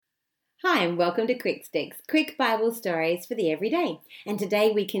Hi, and welcome to Quick Sticks, quick Bible stories for the everyday. And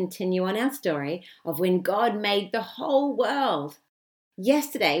today we continue on our story of when God made the whole world.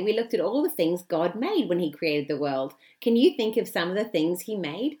 Yesterday we looked at all the things God made when He created the world. Can you think of some of the things He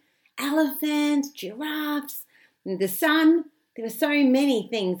made? Elephants, giraffes, the sun. There were so many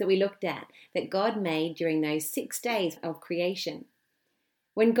things that we looked at that God made during those 6 days of creation.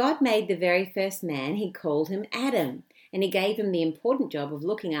 When God made the very first man, He called him Adam, and He gave him the important job of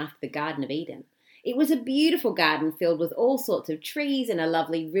looking after the Garden of Eden. It was a beautiful garden filled with all sorts of trees and a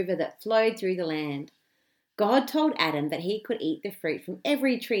lovely river that flowed through the land. God told Adam that he could eat the fruit from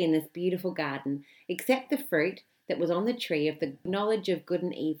every tree in this beautiful garden, except the fruit that was on the tree of the knowledge of good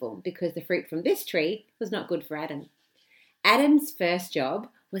and evil, because the fruit from this tree was not good for Adam. Adam's first job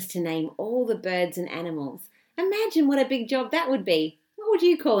was to name all the birds and animals. Imagine what a big job that would be. What would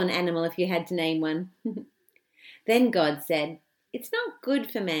you call an animal if you had to name one? Then God said, "It's not good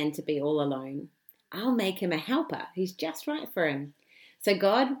for man to be all alone. I'll make him a helper who's just right for him." So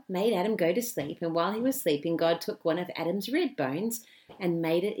God made Adam go to sleep, and while he was sleeping, God took one of Adam's rib bones and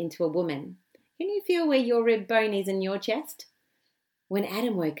made it into a woman. Can you feel where your rib bone is in your chest? When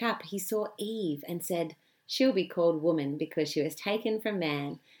Adam woke up, he saw Eve and said, "She'll be called woman because she was taken from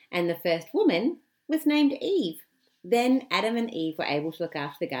man." And the first woman was named Eve. Then Adam and Eve were able to look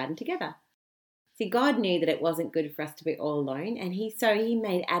after the garden together. See, God knew that it wasn't good for us to be all alone, and so he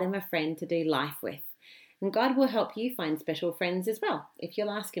made Adam a friend to do life with. And God will help you find special friends as well, if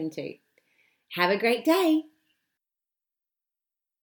you'll ask him to. Have a great day.